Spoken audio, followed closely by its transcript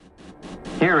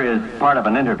Here is part of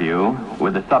an interview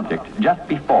with the subject just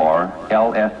before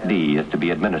LSD is to be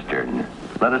administered.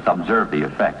 Let us observe the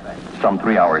effect some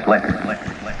 3 hours later.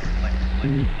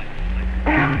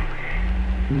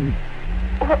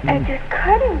 Well, I just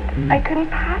couldn't. I couldn't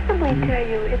possibly tell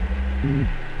you.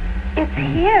 It's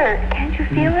here. Can't you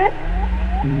feel it?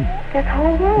 This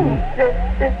whole room.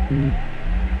 This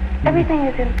everything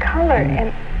is in color,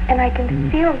 and I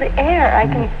can feel the air. I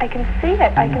can see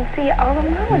it. I can see all the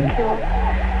molecules.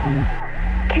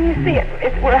 Can you see it?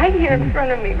 It's right here in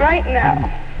front of me, right now.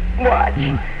 Watch.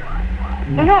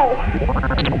 No.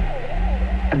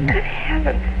 Good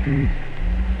heavens.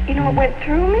 You know what went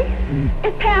through me?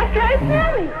 It passed right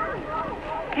through me.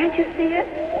 Can't you see it?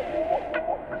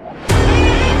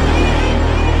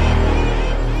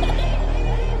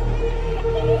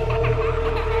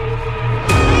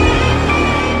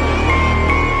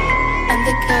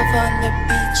 Undercover on the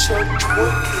beach, you're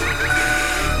twerking.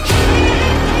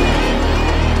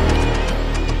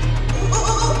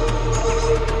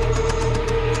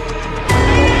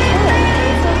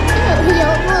 Yo,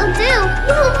 will do.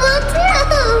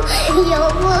 Yo,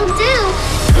 will do.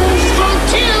 Push for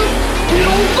two.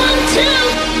 Yo, will do.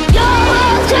 Yo,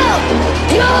 will do.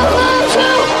 Yo, will do.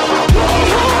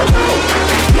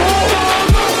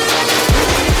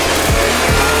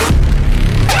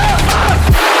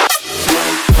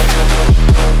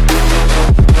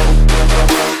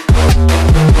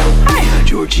 Hiya,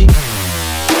 Georgie.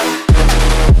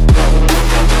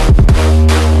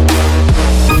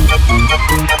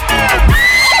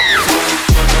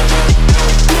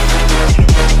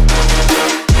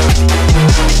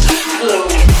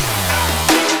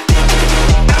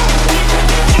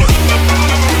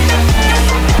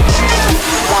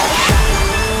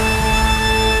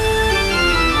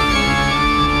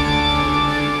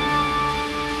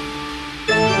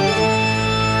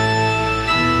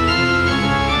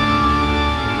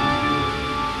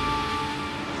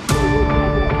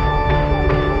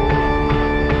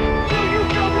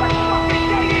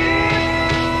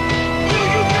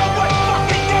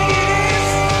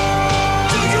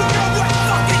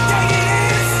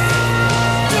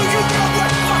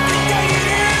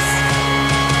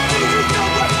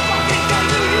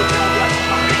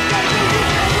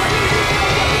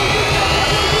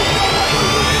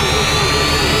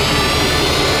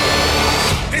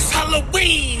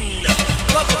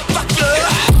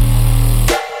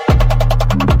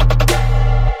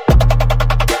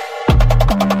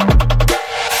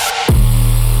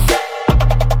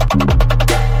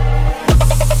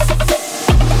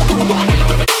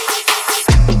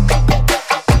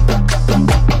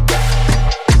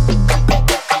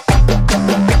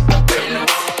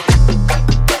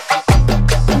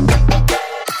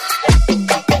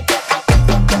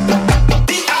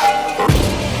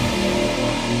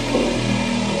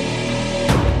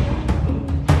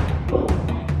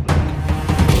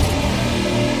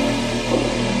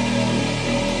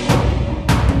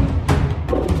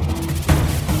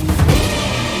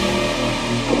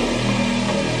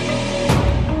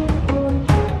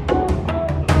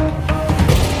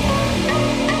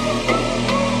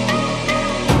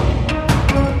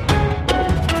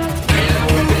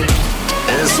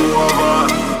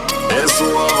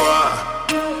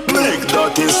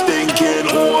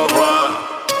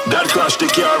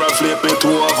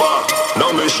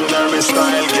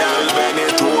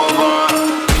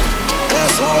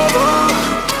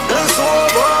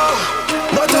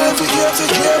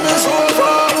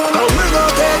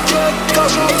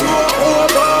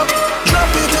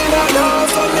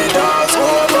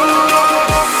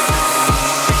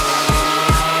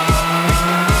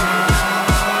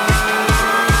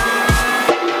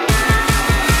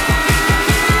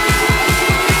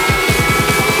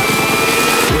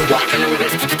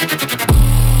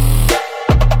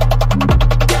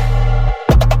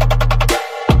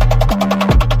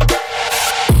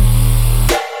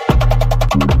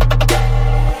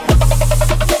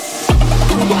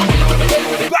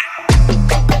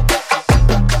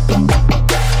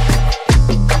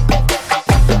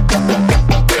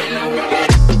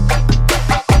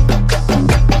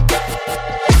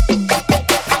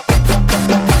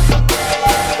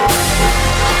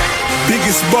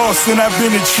 And I've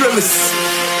been in Trillis.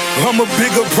 I'm a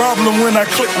bigger problem when I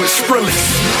click with Skrillex.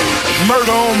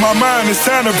 Murder on my mind, it's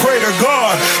time to pray to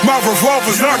God. My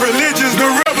revolver's not religious, the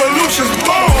revolution's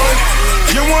born.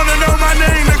 You wanna know my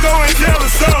name, to go and tell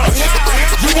us all.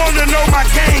 You wanna know my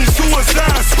game,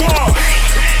 Suicide Squad.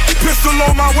 Pistol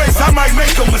on my waist, I might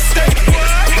make a mistake.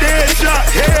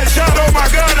 Headshot, oh my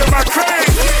God, am I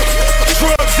crazy?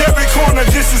 Drugs every corner,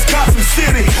 this is Gotham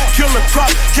City. Killer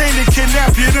prop, came to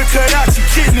kidnap you to cut out your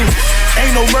kidney. Ain't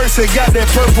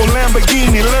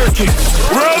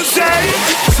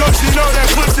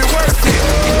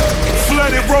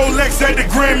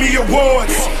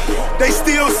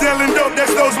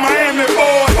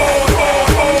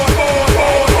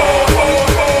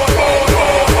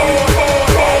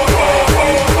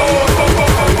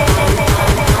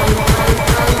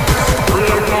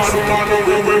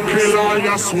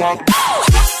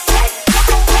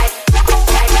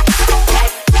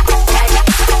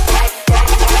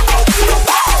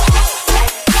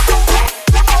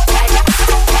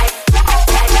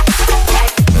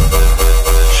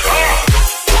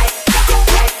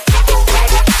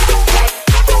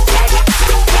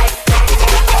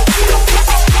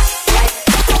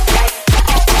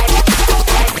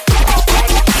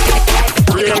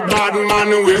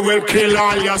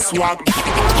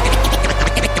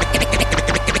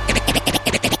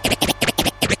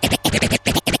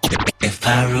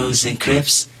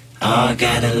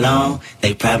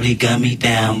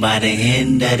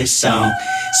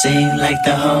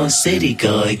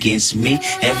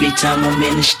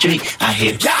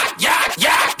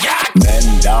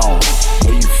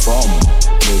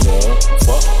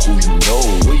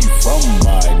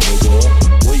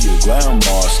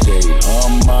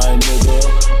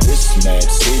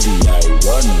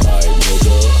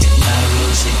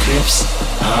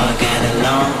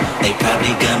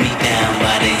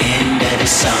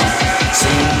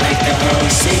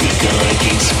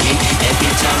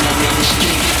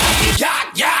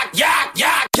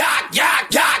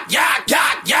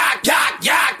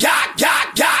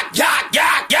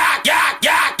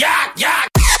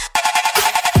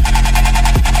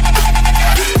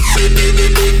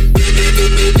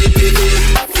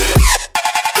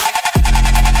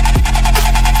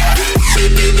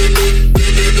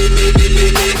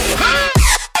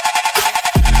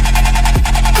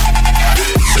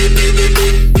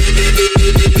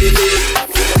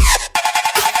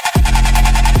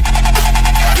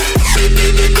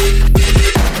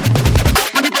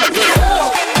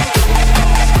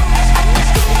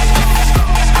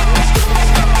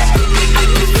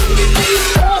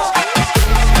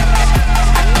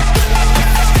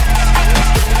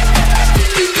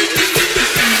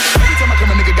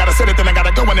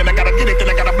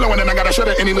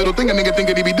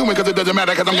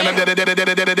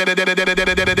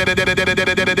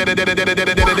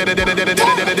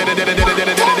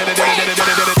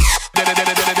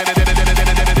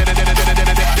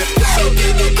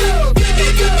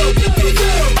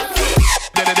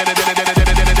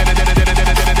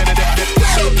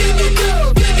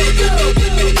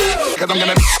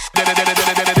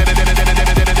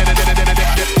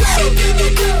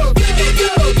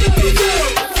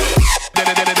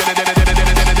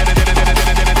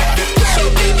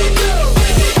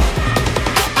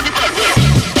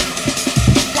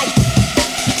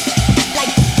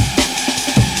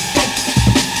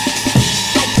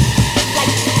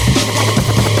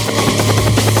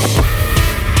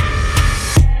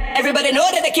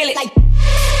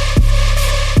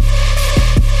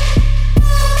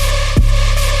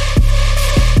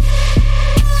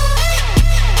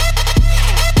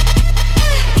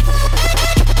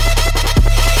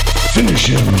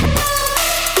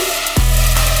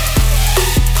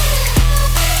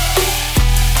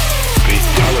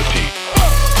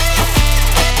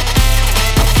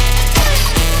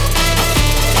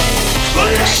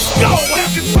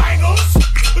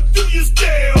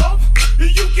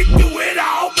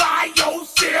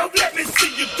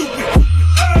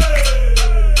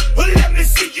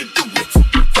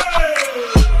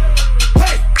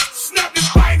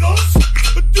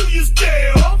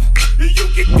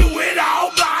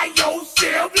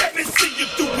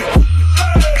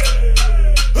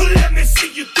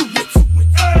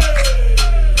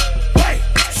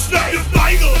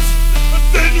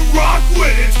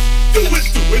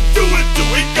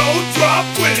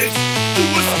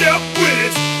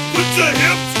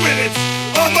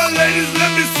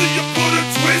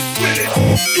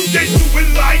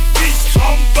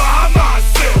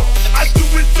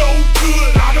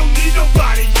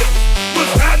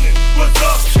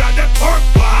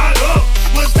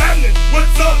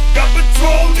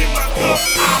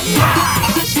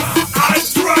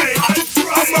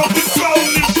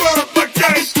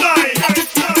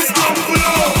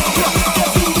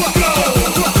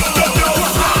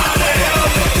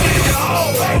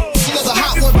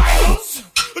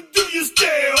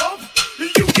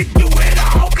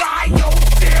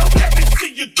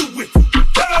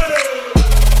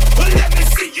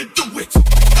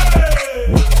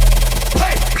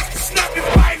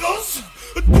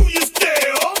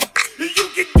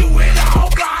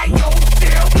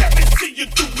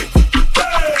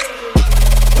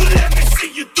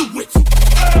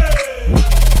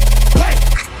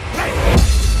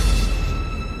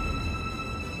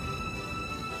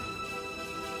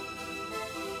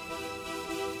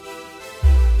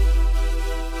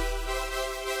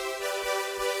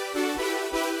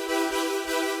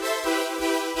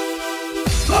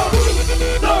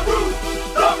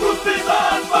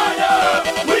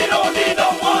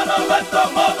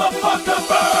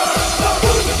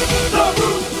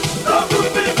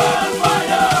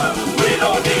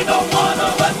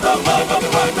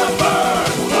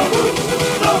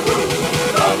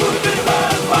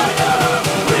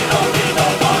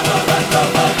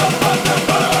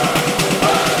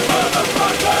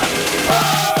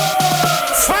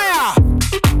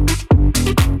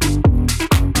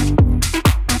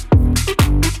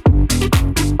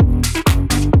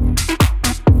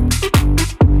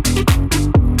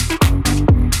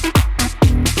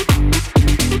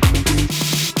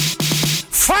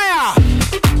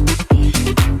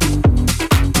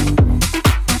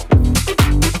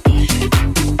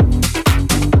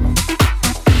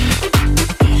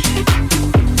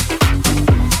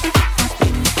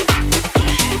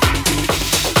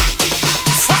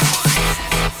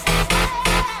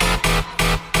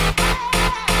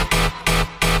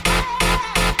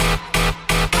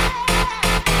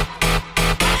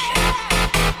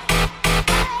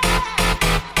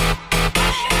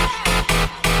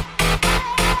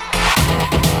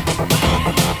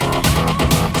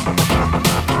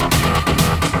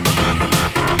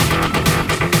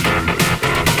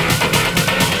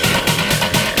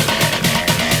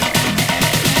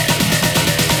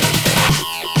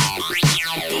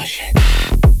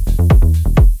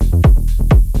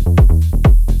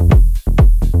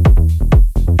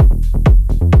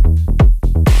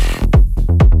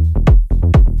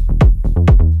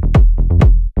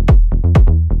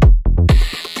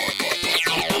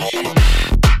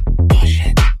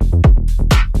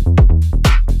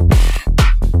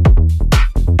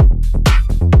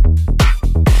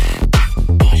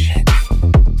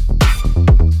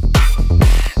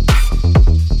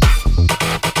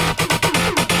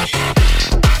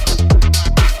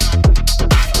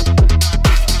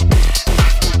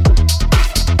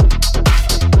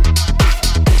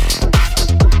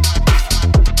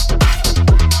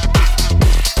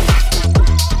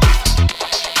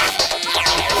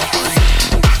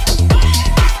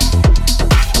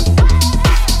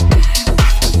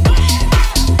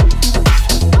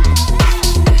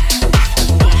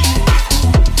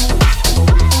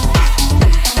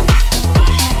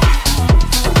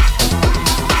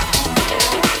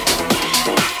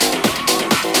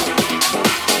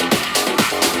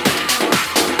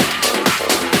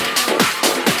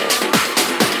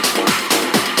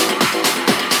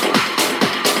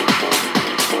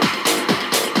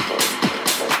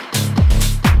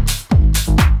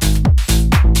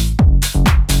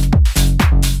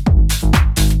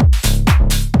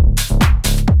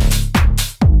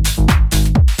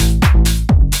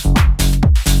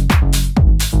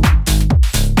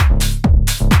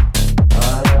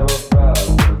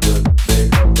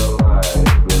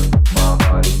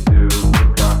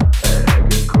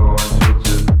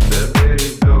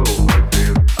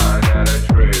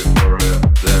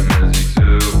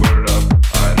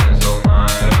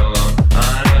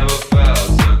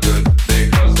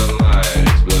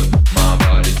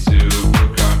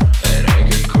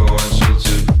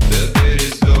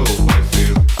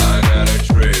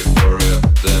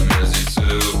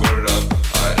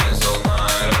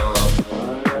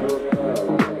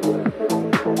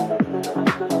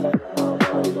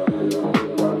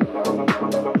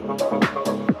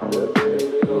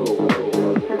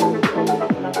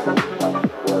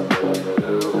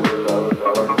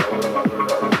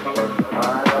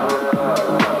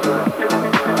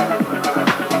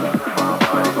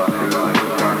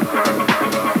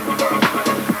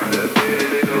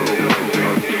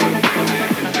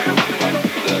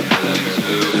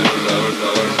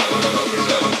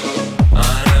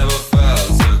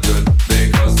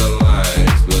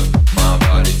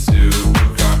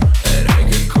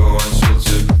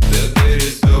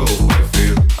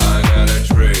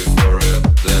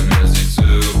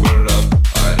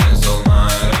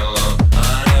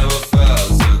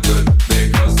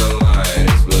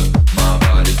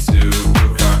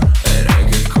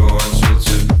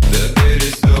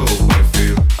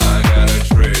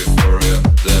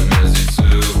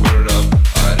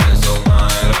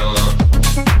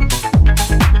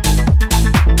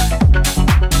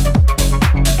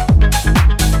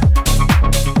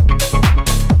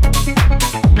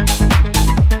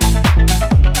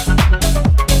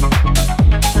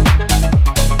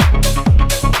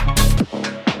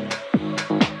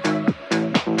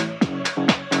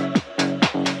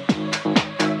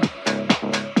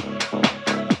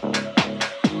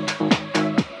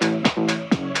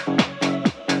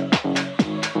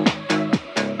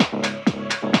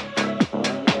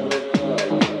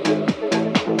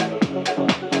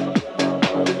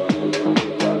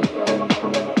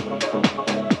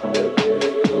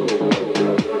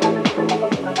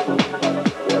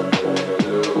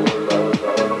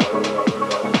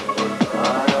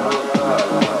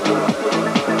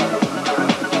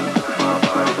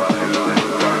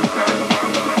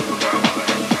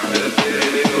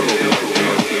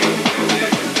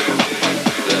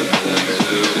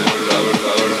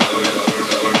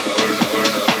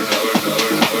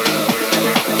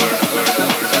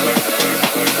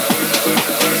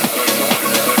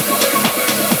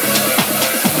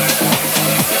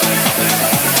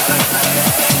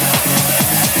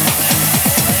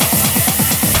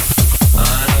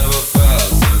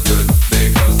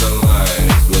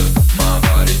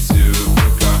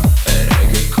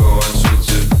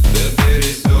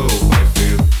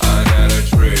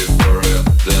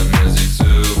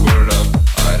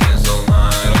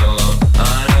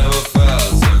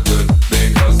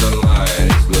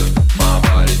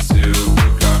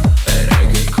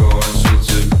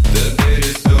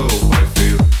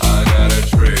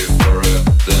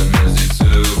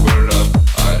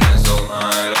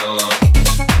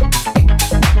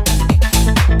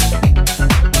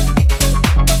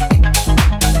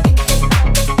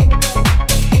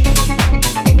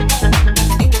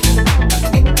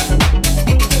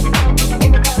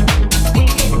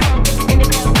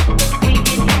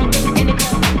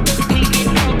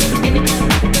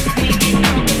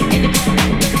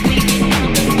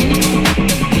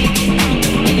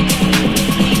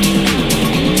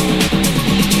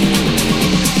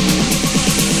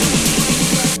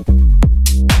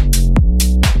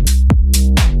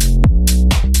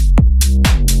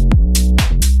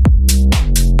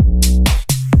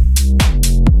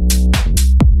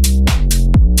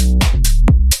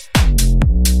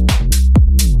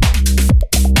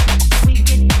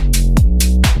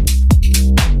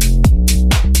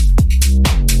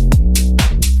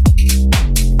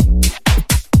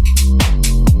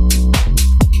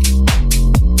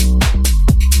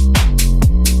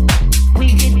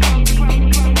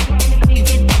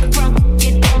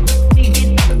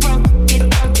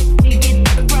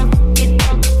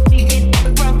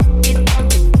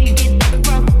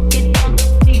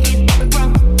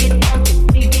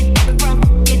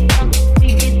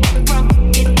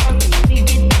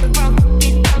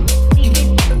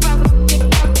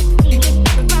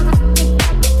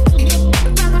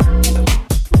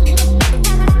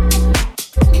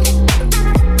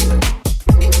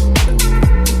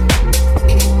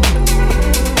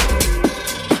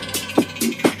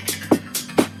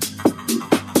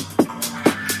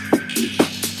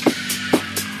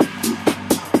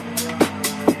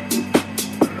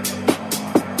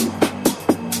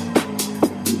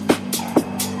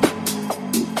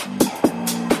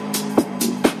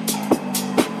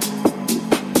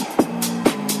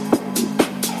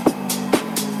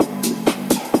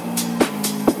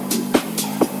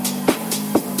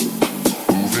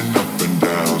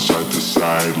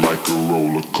side like a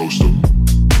roller coaster.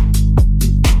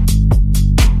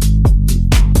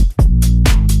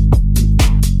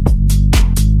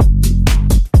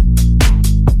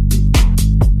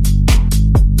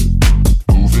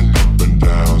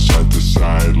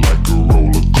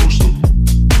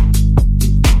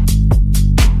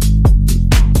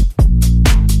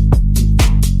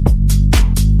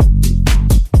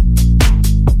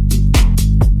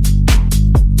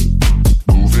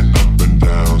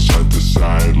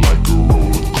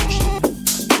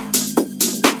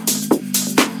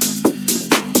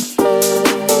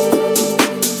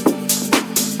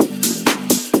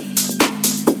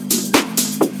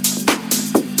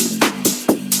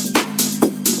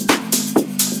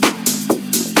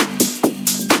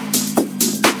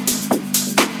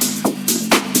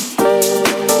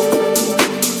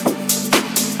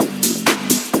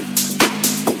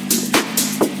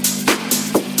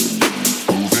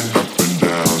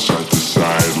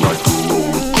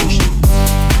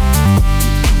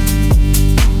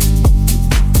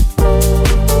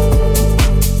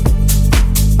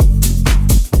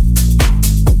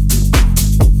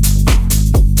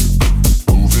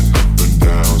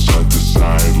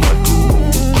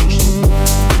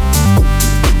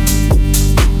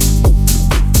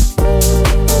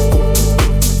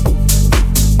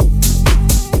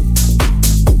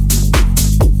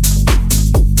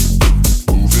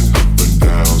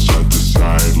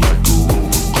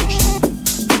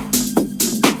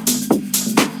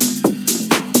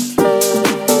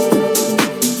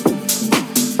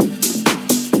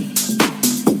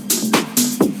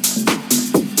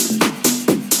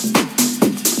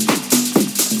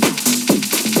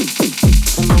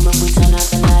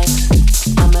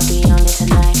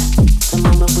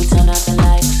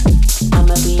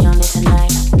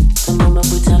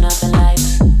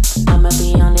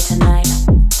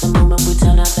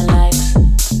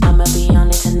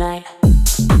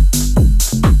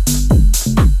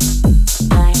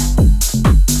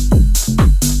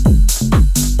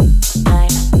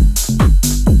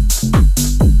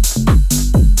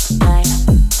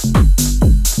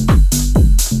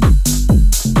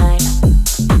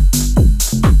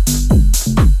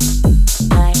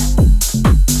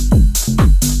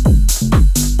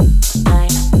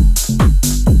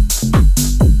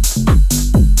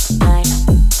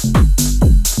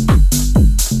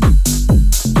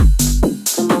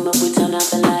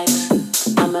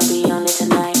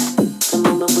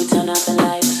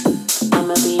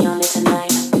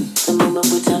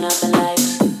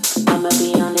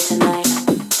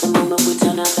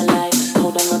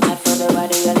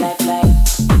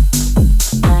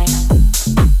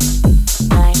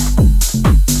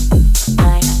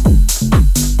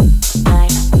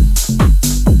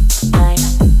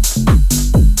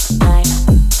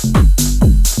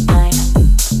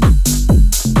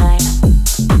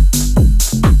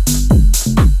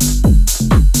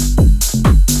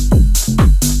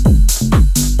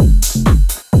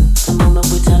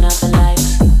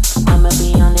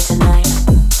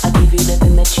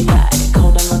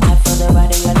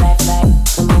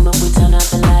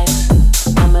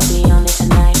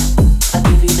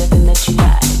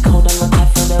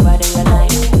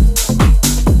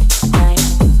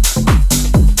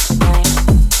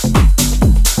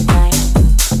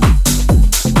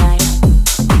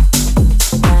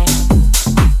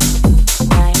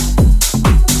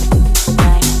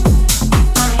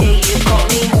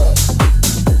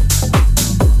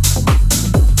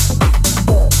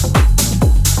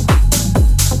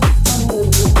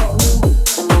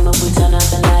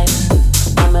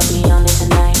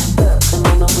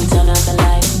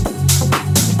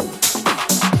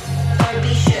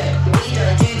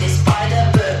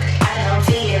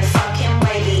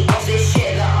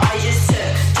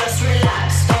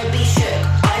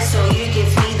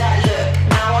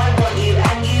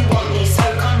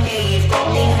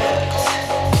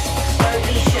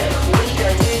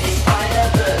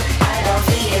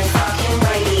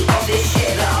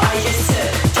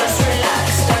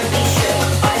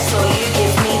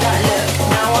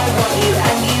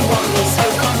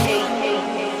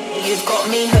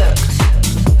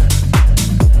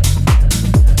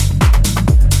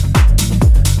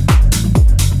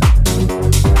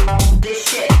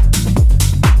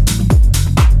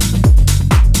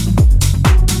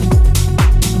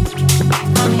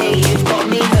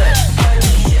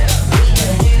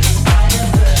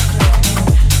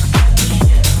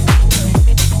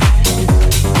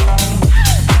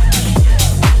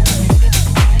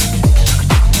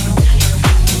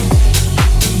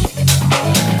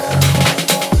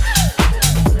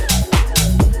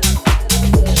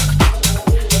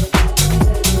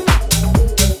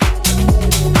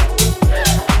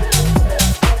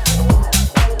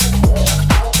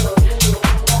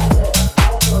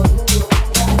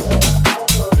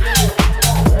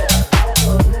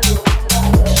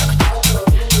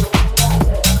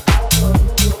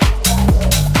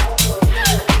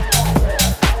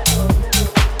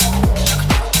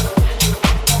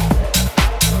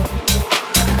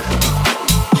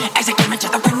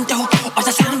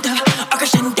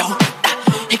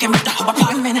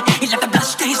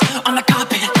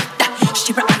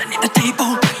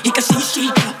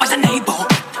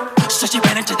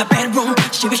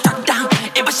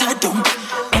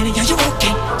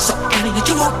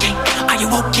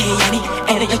 okay, Annie?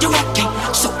 Annie, are you okay?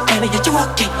 So Annie, are you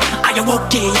okay? Are you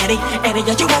okay, Annie? Annie,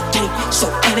 are you okay? So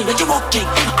Annie, are you okay?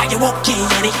 Are you okay,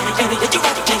 Annie? Annie, are you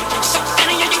okay? So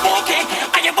Annie, are you okay?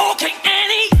 Are you okay,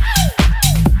 Annie?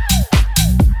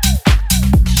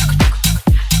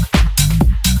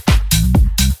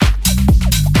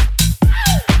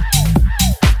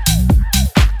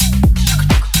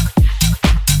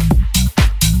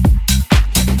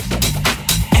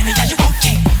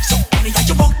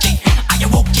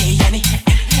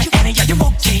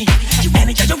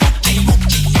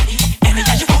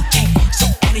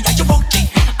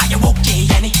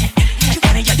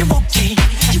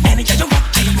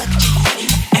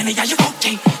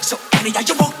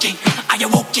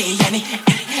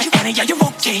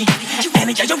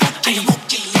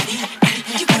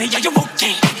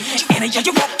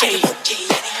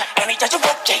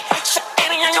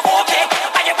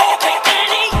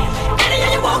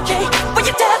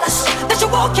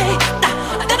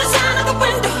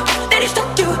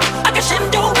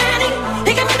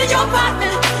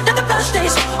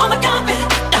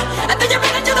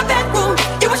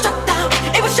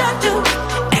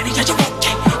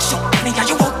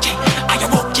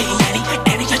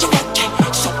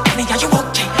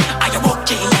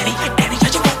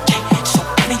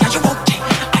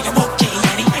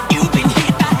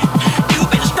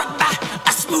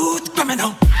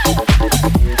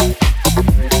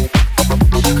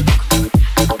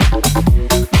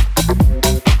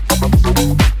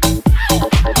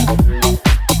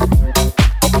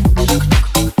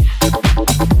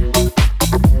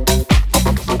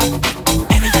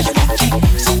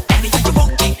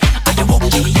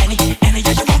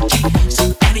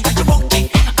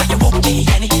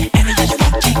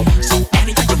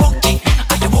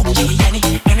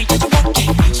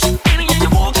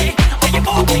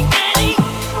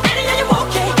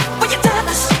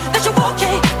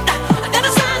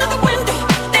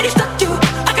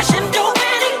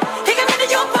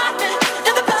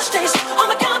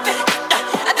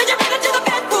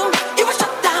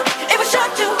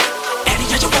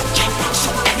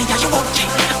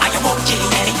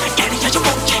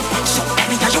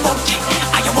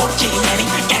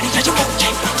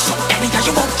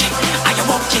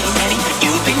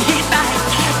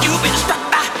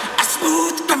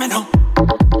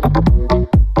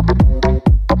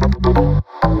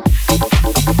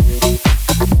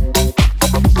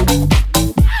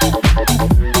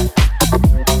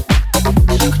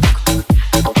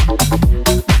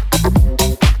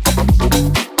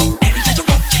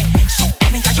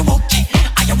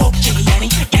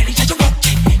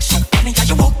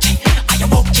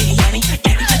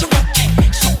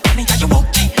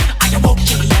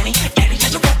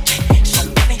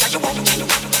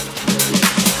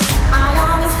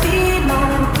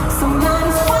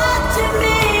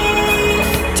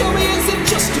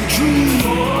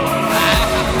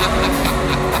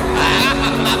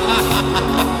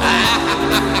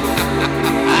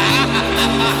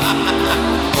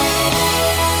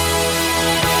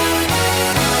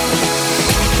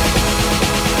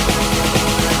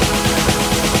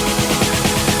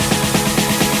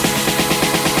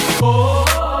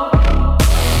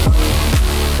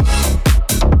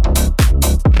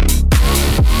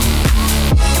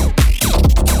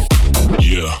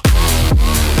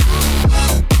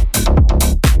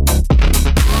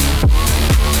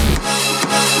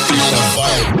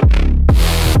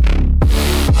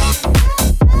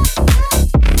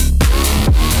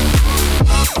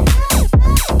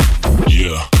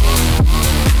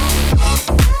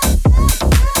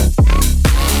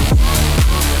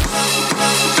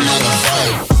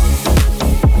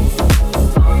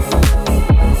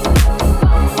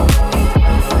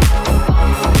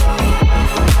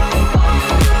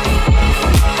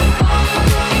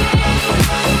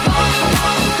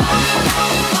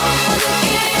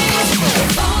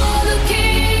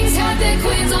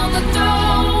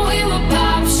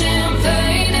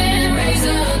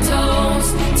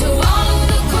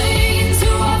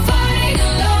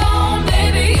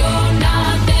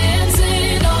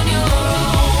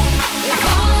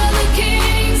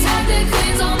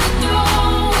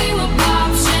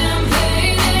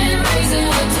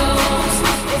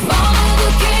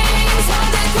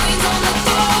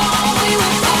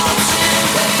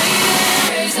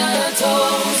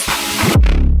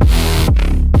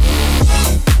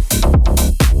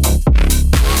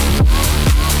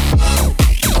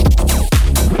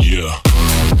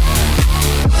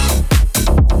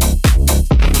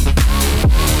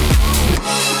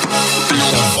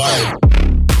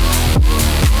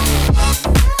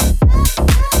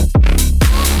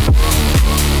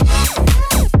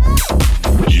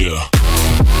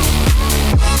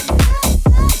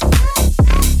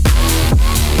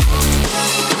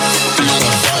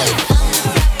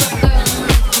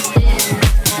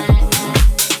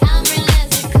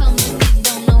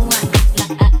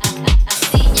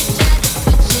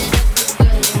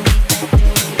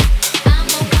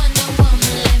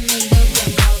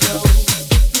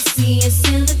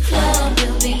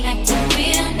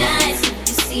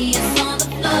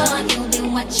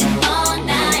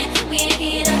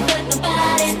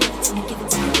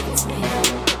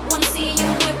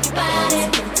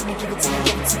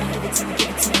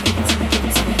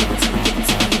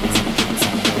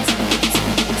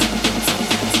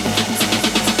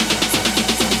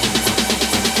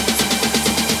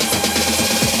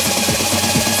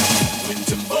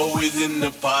 in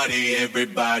the party,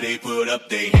 everybody put up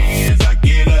their hands. I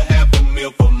get a half a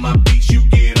meal for my beats, you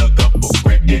get a couple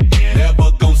grand.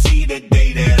 Never gon' see the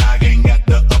day that I ain't got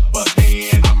the upper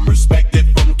hand. I'm respected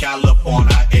from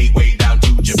California, way down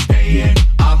to Japan.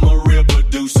 I'm a real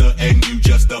producer and you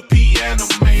just a piano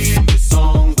man. The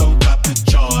songs don't top the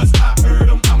charts, I heard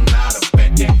them, I'm not a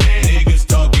fan. Niggas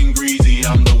talking greasy,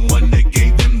 I'm the one that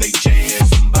gave them they chance.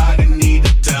 Somebody need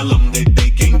to tell them that they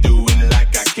can't do it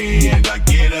like I can. I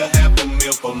get a half a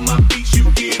meal for my beats, you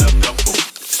get a couple.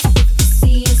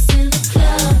 See us in the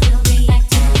club, we'll be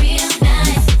acting real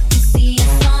nice. You see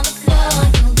us on the floor,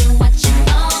 you'll be watching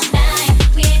all night.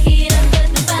 We're here to put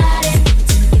the body.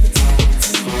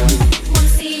 Wanna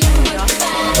see you work the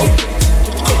body.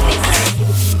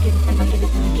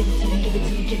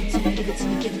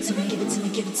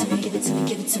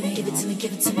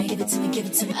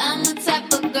 I'm the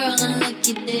type of girl to look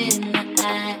you dead in the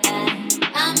eye.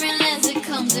 I'm real as it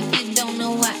comes if you don't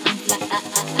know why I'm fly.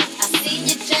 I seen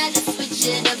you try to switch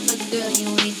it up, but girl, you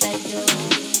ain't that good.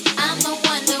 I'm the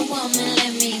Wonder Woman,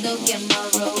 let me go get my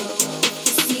robe.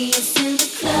 If you see us in the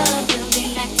club, we'll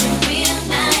be acting real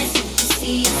nice. If you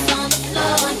see us on the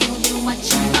floor, you'll be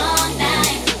watching all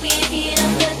night. We're here to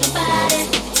put the body.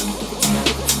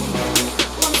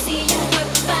 Wanna see you work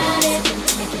the body.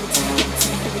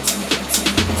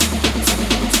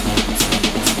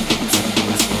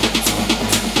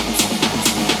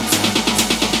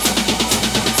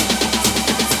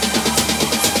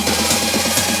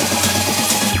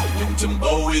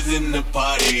 Timbo is in the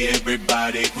party,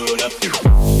 everybody put up your.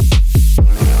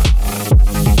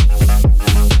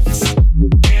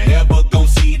 Never gon'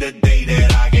 see the day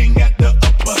that I ain't got the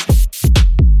upper.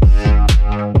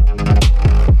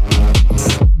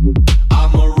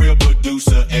 I'm a real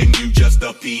producer and you just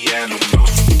a piano.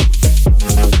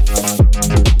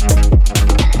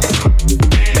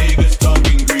 Niggas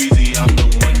talking greasy, I'm the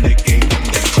one that gave them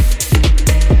that.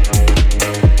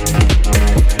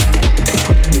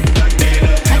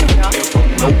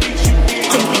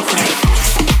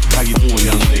 How you doing,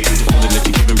 young lady? Feeling that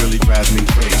you even really drives me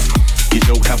crazy. You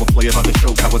don't have a play about the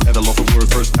choke. I was at a loss of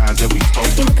words first time that we spoke.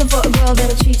 You looking for a girl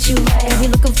that'll treat you right? You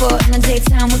looking for in the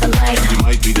daytime with a light? You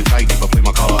might be the type if I play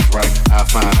my cards right. I'll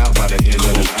find out by the end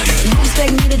of the night. You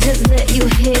expect me to just let you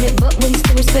hit it, but will you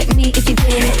still respect me if you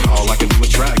did it? All I can do is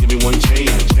try, give me one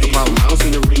chance. The problem, I don't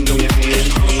see the ring on your hand.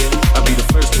 I'll be the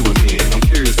first to admit, I'm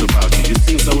curious about you. You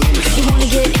seem so innocent. You wanna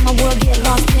get in my world, get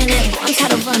lost in it. I'm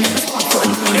tired of running, let's walk for a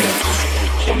minute.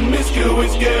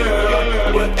 Promiscuous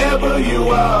girl, wherever you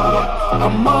are,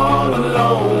 I'm all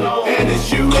alone, and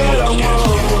it's you that I want.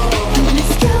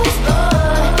 Promiscuous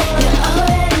boy, you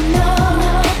already know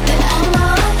that I'm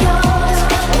all yours.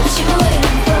 What you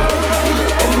waiting for?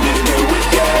 Promiscuous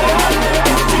girl,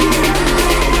 it's me.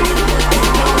 You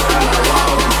know what I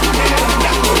want, and I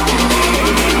got what you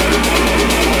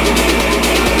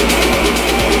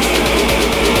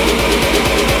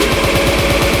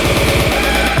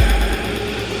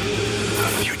The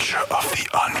future of the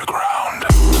underground.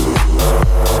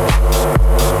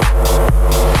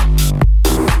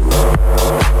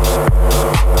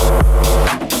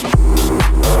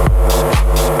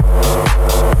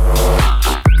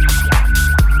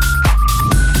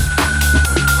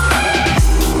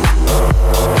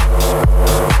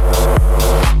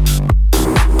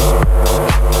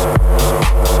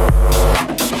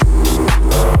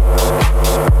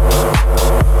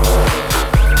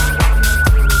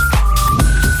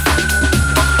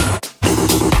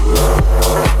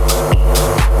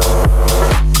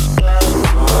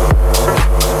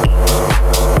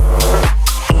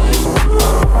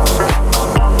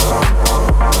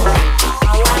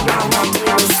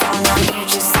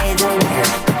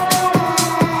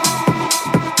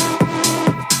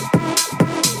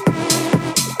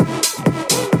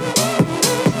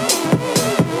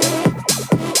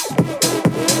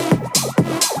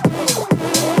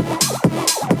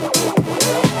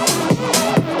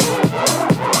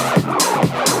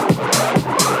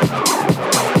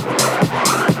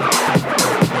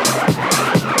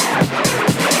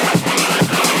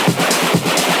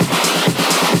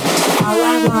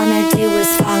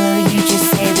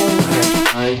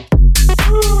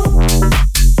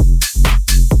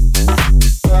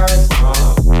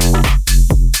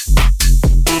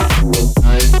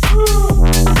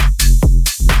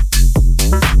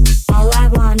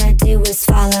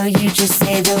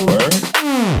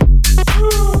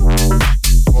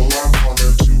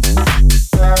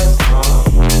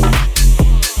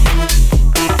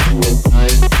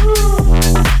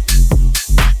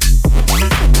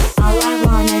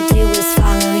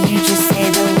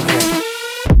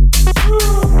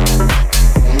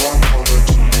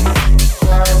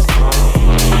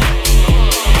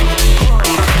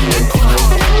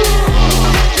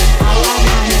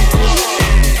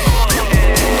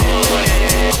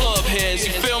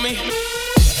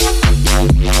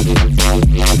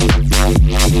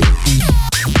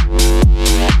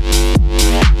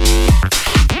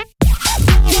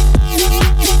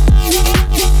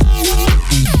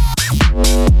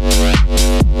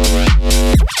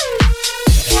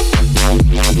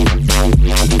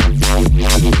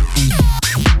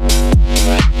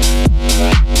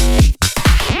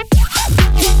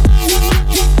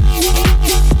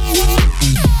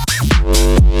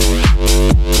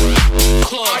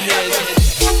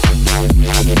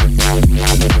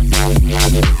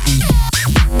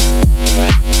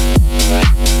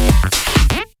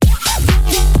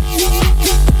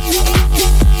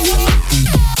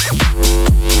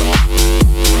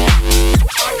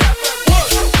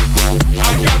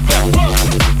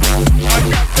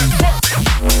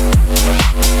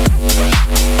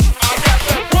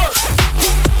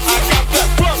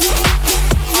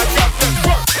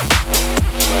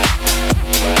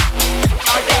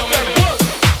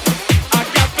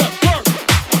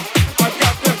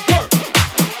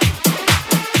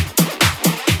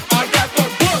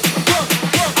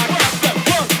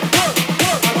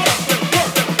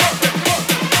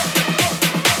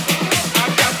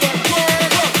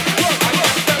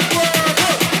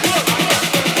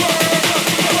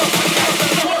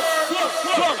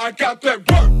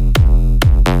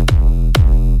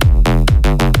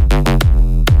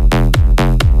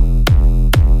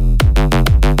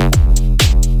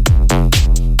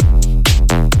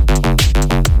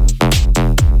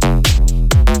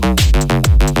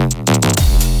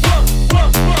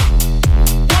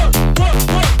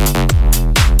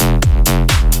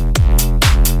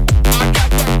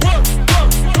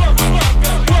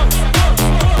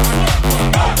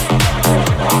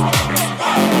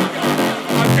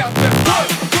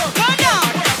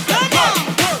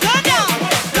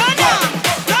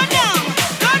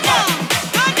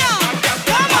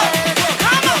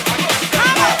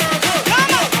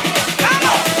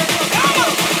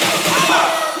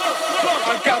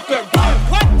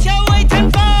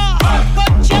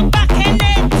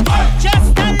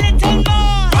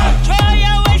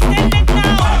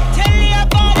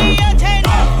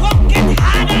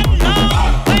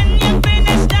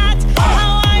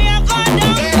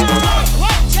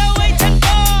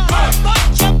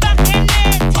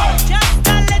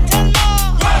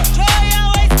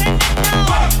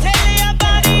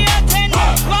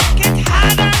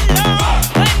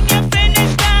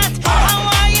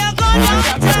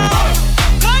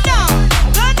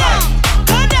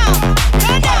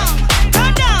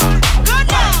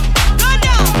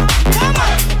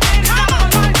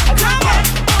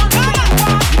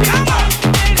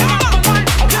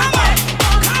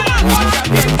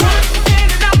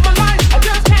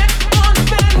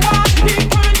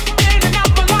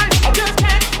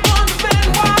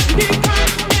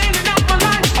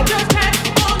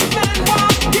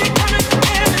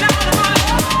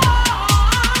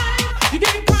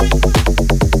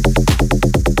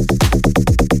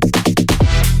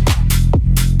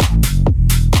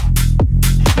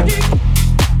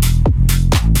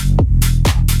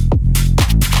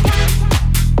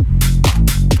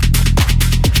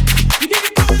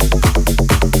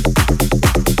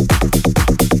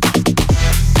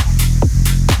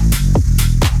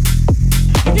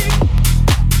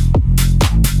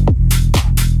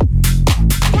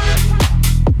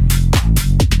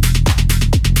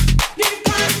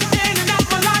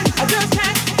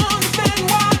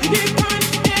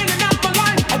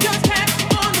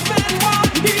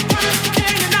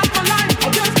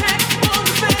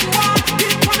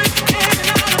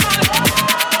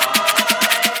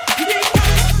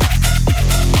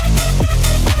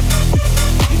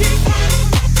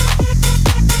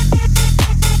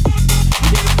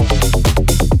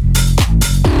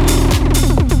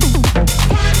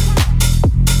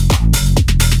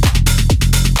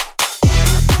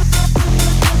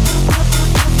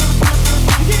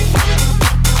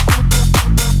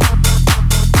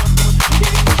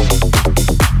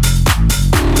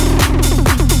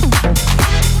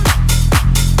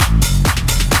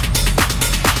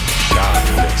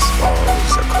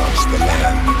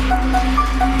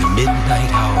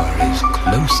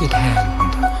 at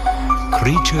hand,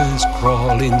 creatures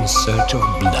crawl in search of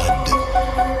blood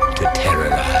to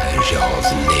terrorize y'all's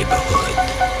neighborhood.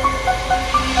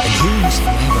 And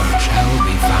whosoever shall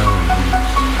be found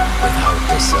without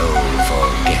the soul for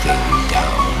getting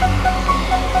down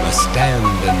must stand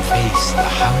and face the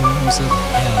hounds of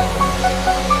hell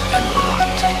and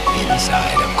rot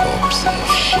inside a corpse's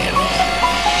shell.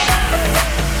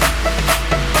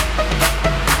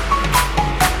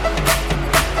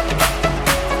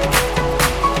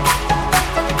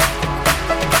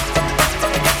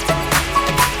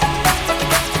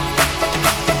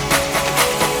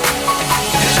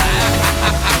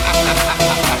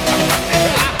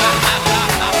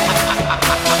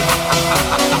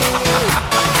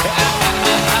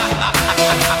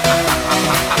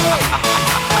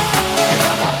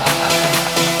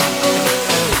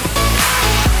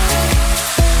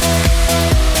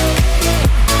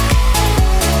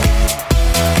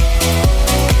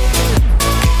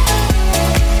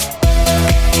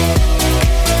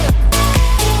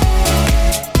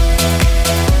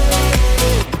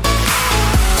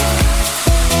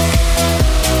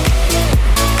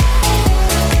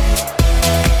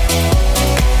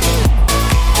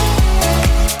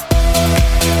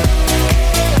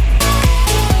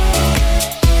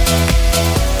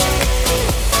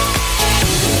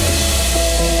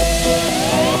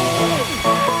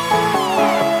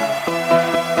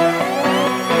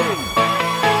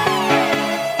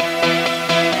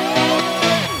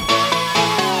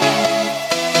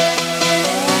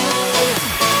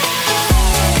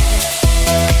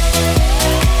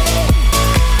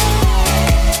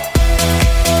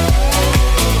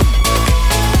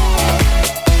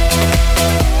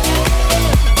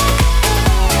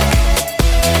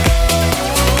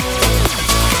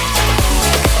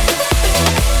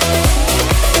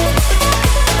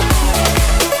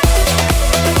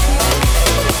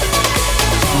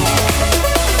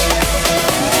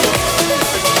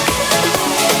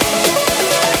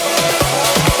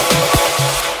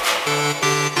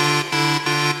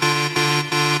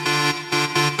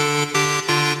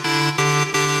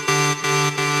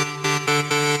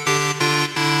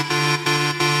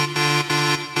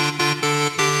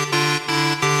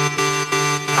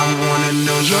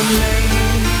 know your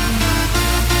name.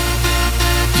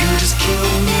 You just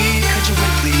kill me, could you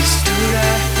please do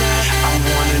that? I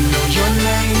wanna know your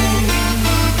name.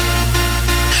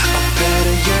 Or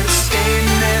better yet, stay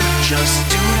there, just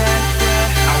do that.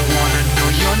 I wanna know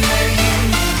your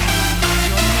name.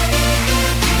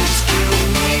 You just kill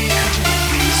me, could you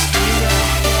please do that?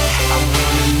 I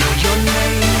wanna know your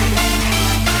name.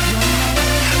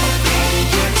 Or better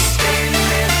yet, stay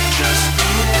there, just do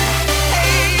that.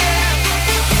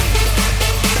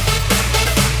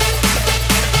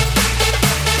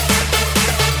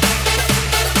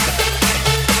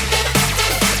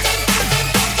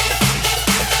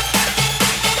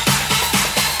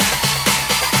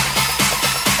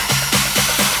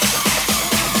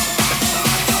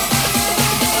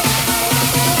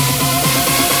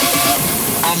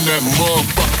 That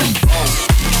motherfucking boss.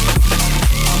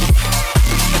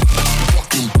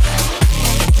 Fucking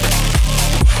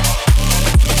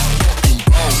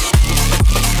boss.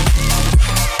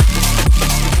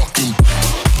 Fucking.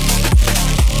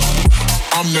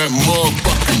 I'm that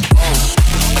motherfucking boss.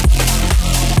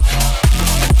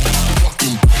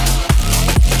 Fucking.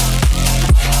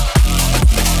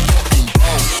 Fucking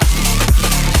boss.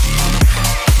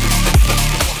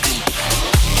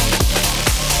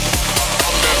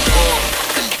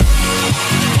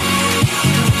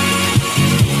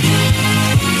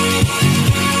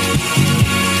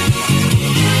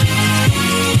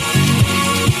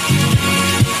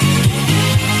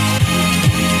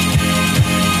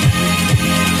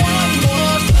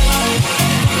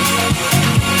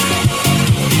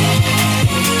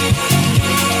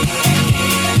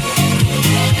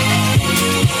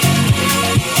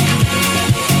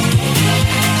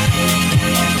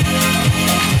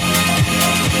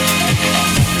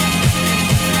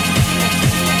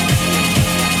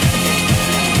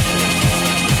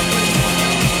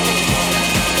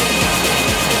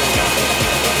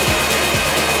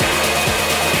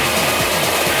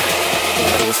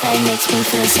 Makes me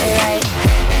feel so right.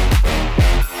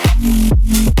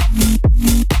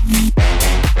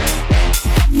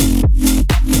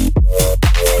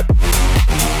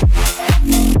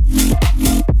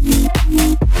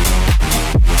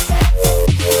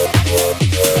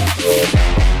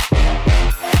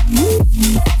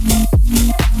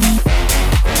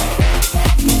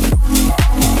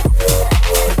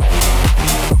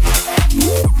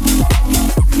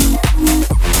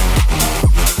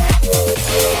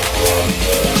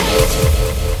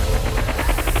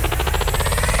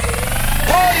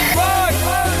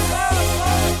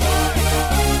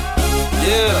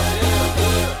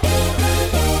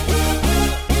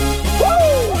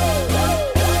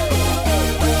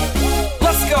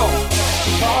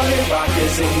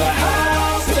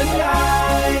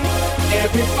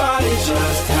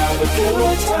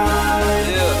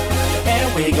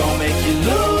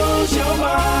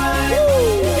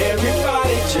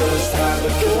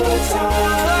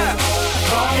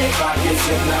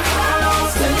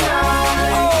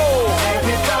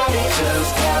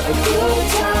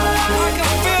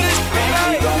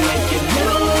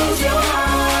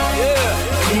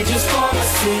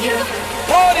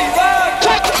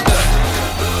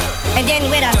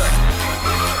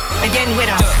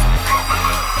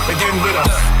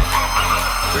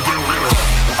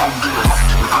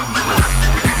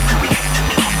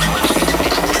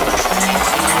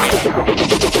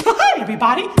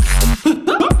 Everybody.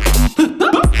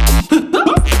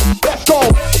 Let's go.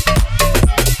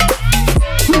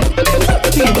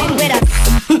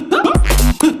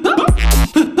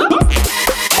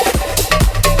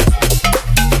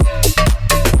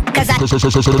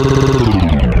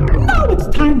 Now it's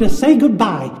time to say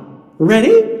goodbye.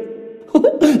 Ready?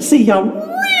 See ya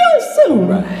real soon.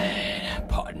 Right,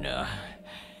 partner.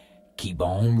 Keep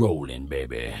on rolling,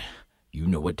 baby. You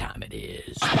know what time it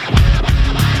is.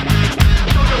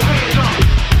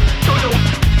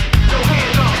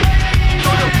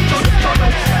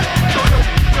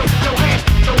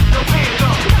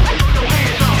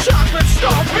 Chocolate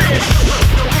starfish.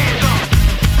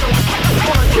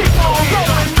 Keep on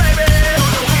rolling, baby.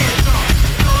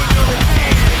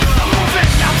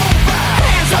 Moving, now move out.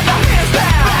 Hands up, now hands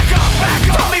down. Back up, back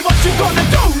up. Tell me what you gonna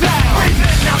do now. Breathe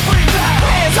in, now breathe out.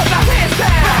 Hands up, now hands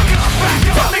down. Back up, back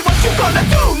up. Tell me what you gonna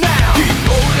do now. Keep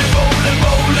rolling, rolling,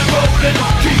 rolling, rolling.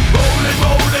 Keep rolling,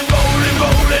 rolling, rolling,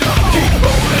 rolling. Keep rolling.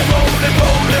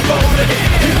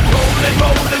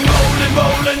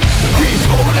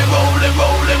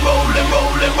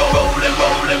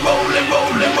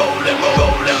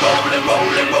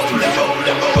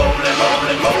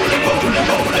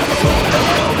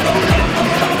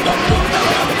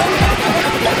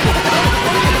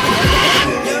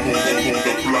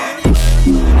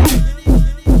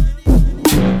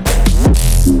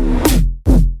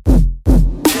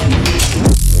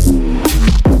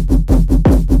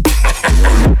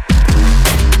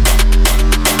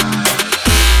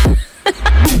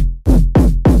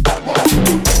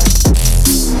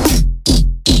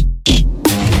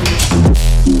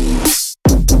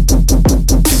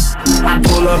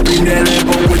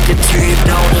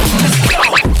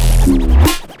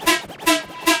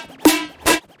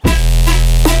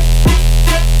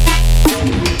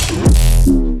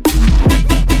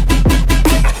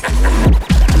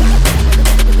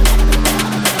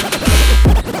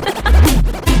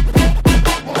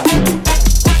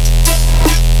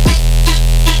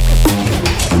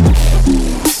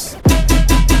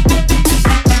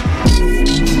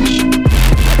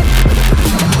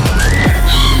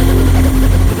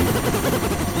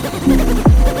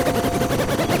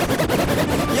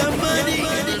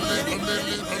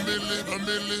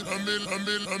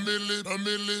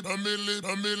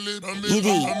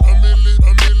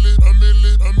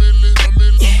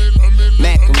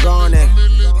 Mac, I'm gonna.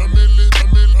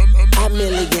 A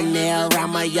millionaire,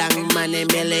 I'm a young money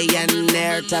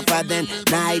millionaire, tougher than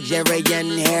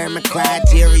Nigerian hair. My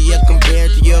criteria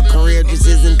compared to your career just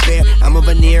isn't fair. I'm a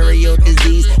venereal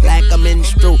disease, like a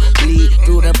menstrual bleed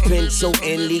through the pencil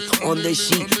and leak on the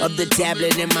sheet of the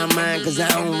tablet in my mind. Cause I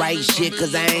don't write shit,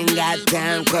 cause I ain't got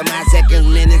time. Cause my seconds,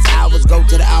 minutes, hours go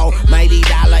to the almighty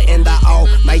dollar and the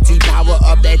almighty power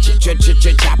of that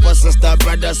chopper. Sister,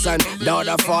 brother, son,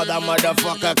 daughter, father,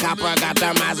 motherfucker, copper. Got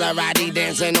the Maserati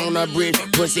dancing on the bridge,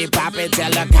 pussy poppin', tell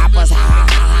the coppers, ha ha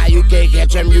ha ha. You can't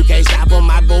catch them, you can't stop them.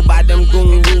 I go by them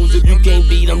goon rules. If you can't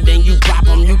beat them, then you pop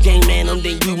them. You can't man them,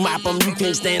 then you mop them. You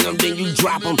can't stand them, then you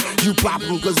drop them. You pop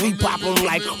them, cause we pop them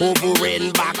like Orville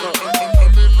Redenbacher.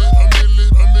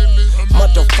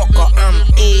 Motherfucker, I'm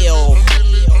ill.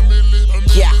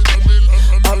 Yeah.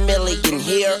 A million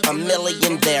here, a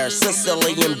million there.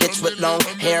 Sicilian bitch with long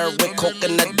hair, with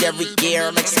coconut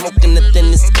derriere, like smoking the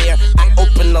thinnest air. I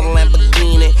open the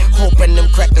Lamborghini, hoping them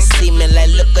crackers see me.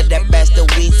 Like, look at that bastard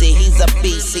Weezy. He's a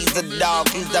beast, he's a dog,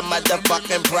 he's the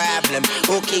motherfucking problem.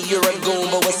 Okay, you're a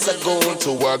goon, but what's a goon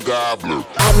to a goblin?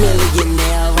 A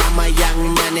millionaire, I'm a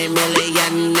young money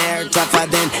millionaire, tougher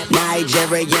than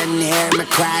Nigerian hair. My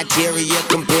criteria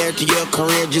compared to your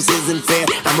career just isn't fair.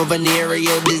 I'm a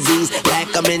venereal disease, like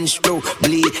a menstrual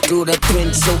bleed through the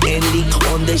pencil and leak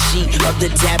on the sheet of the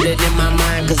tablet in my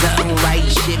mind. Cause I don't write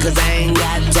shit, cause I ain't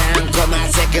got time. Cause my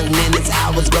seconds, minutes,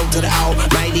 hours go to the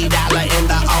almighty dollar and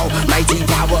the almighty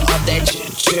power of that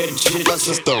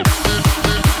system.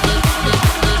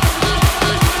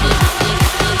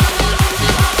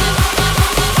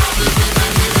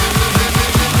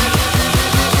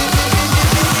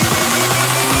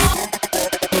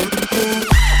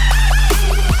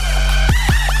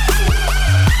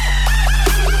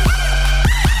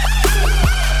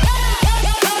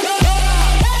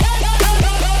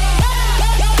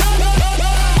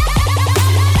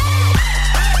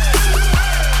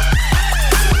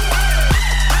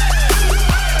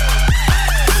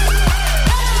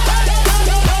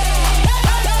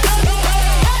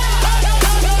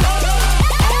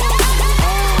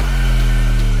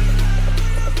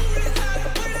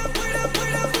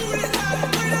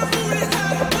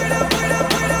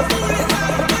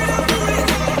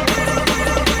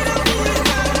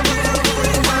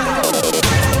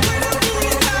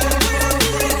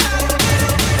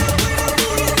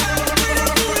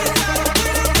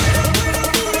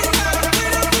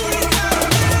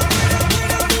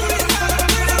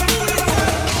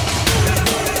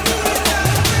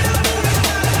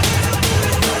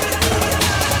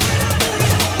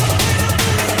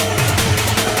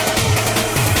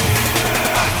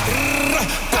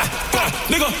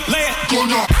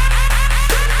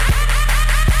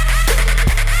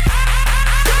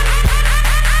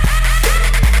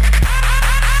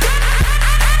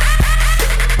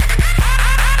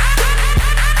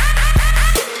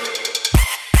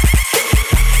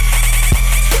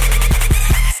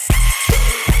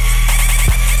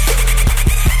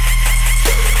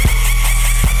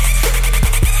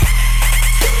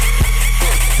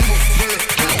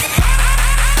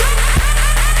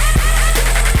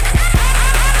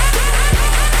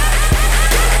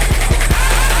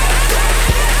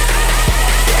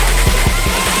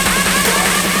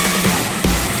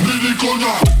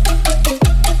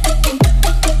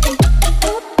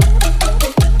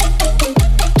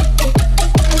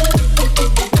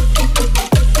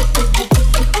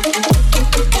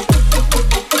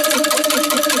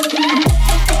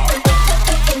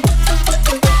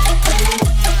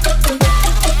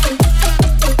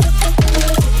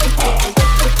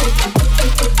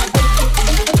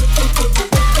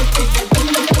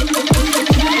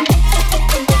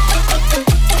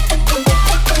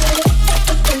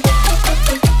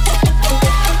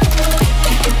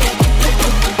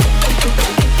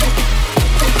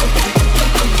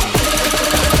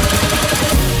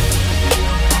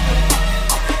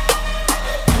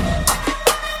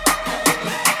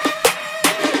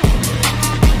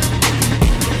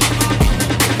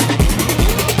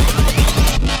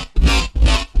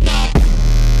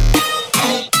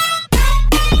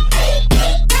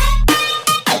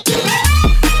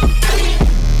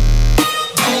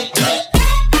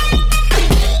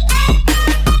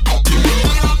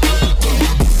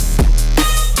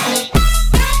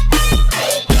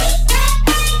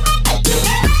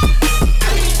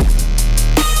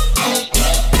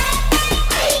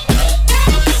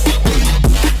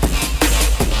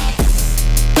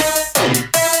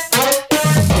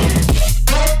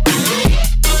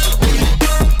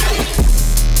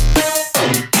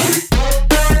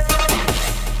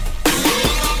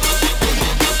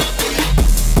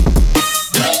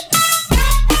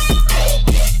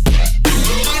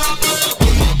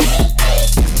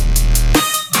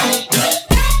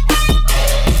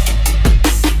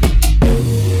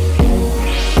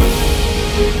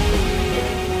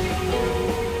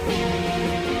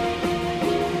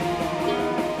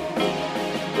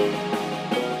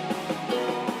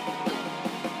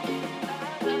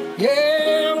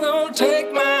 Yeah, I'm gonna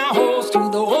take my horse to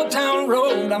the old town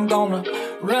road. I'm gonna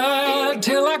ride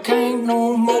till I can't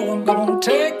no more. I'm gonna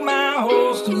take my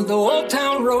horse to the old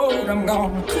town road. I'm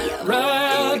gonna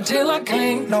ride till I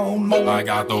can't no more. I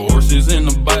got the horses in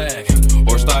the back,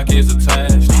 horse stock is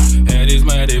attached. Head is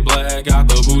matted black, got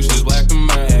the bushes black to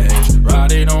match.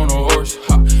 Riding on a horse,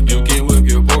 ha, you can whip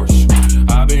your Porsche.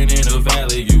 I've been in the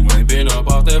valley, you ain't been up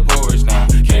off that porch. Now,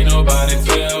 can't nobody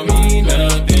tell me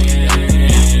nothing.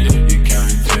 You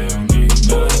can't tell me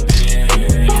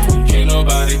nothing. Can't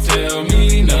nobody tell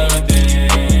me nothing.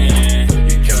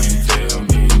 You can't tell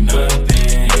me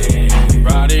nothing.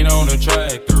 Riding on a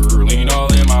tractor, lean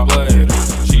all in my bladder.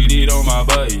 Cheated on my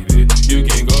baby, you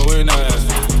can go and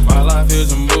ask her. My life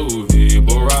is a movie,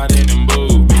 bull riding in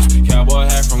boobies. Cowboy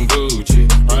hat from Gucci,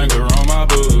 Wrangler on my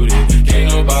booty. Can't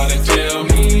nobody tell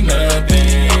me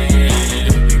nothing.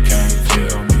 You can't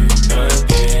tell me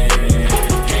nothing.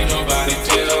 Can't nobody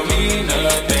tell me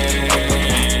nothing.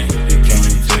 You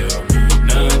can't tell me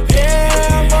nothing.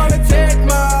 Yeah, I'm gonna take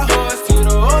my horse to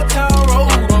the old town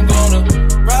road. I'm gonna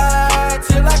ride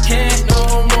till I can't no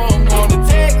more. I'm gonna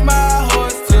take my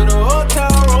horse to the old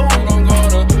town road. I'm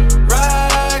gonna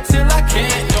ride till I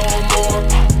can't no more.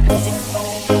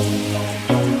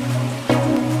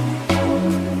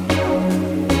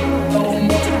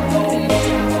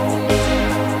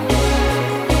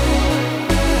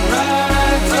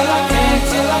 Ride till I can't,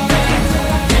 till I can't, till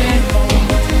I can't no more.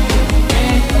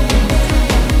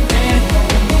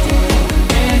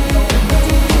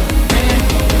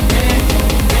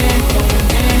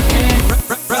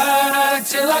 Ride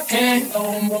till I can't no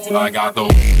more. I got the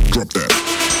drop that.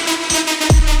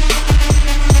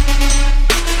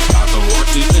 Got the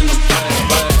horses in the back.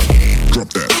 Drop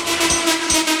that.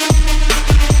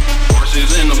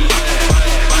 Horses in the back.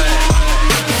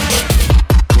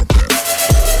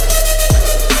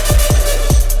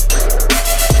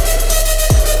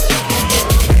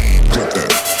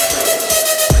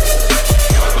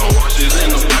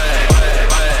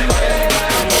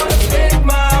 Take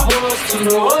my horse to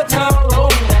the old town